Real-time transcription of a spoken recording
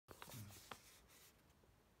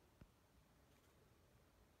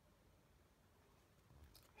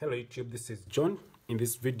Hello YouTube, this is John. In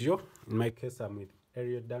this video, in my case, I'm with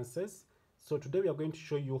Adsense. So today we are going to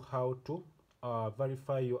show you how to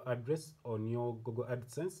verify your address on your Google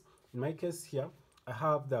AdSense. In my case here, I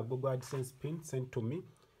have the Google AdSense pin sent to me,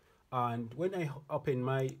 and when I open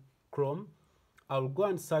my Chrome, I'll go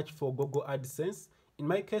and search for Google AdSense. In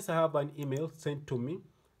my case, I have an email sent to me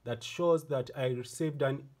that shows that I received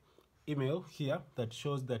an email here that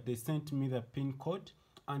shows that they sent me the pin code.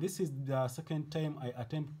 And this is the second time we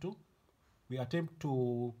attempt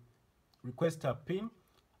to request a pin,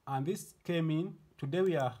 and this came in today.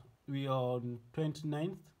 We are on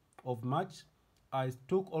 29th of March. I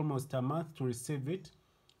took almost a month to receive it,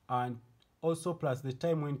 and also plus the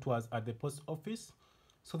time when it was at the post office.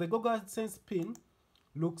 So the Google AdSense pin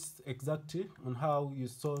looks exactly on how you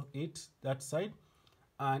saw it that side,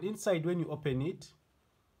 and inside when you open it,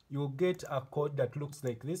 you'll get a code that looks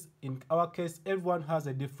like this. In our case, everyone has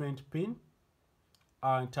a different pin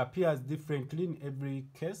and it appears differently in every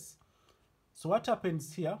case. So what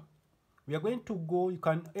happens here, we are going to go, you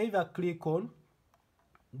can either click on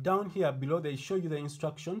down here below, they show you the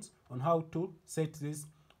instructions on how to set these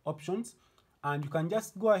options, and you can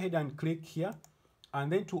just go ahead and click here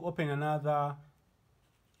and then to open another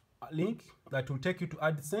link that will take you to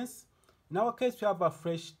AdSense. In our case, we have a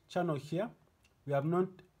fresh channel here. We have not.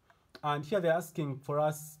 And here they're asking for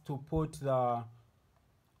us to put the,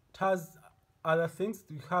 it has other things.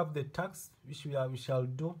 We have the tax, which we shall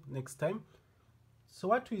do next time. So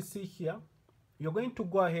what we see here, you're going to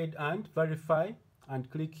go ahead and verify and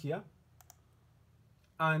click here.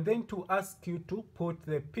 And then to ask you to put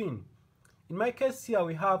the pin. In my case here,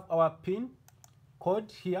 we have our pin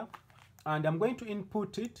code here. And I'm going to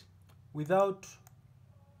input it without,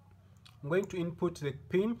 I'm going to input the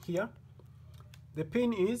pin here. The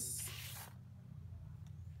pin is,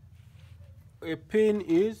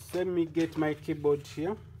 let me get my keyboard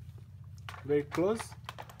here, very close.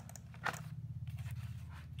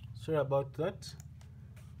 Sorry about that.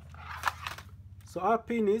 So our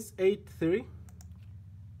pin is 83,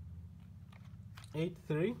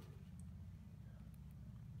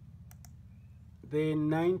 then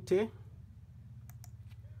 90,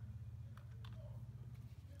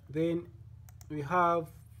 then we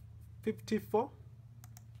have 54.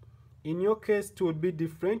 In your case, it will be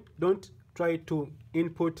different. Don't try to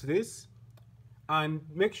input this, and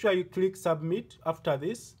make sure you click submit after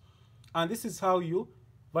this. And this is how you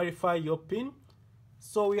verify your pin.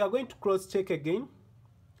 So we are going to cross check again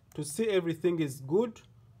to see everything is good.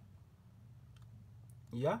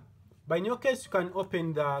 Yeah, but in your case, you can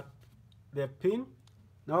open the pin.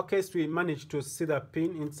 In our case, we managed to see the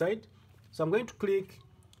pin inside. So I'm going to click.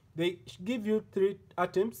 They give you 3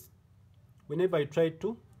 attempts whenever you try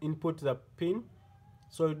to input the pin,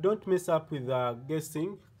 so don't mess up with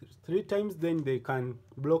guessing 3 times, then they can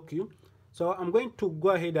block you. So I'm going to go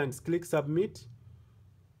ahead and click submit,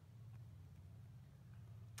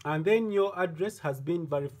 and then your address has been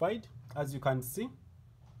verified, as you can see.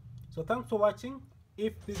 So thanks for watching.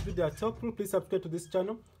 If this video is helpful, please subscribe to this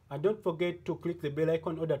channel, and don't forget to click the bell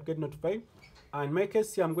icon in order to get notified. And in my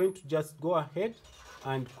case here, I'm going to just go ahead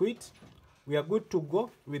and quit. We are good to go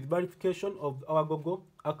with verification of our Google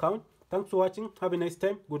account. Thanks for watching. Have a nice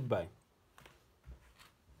time. Goodbye.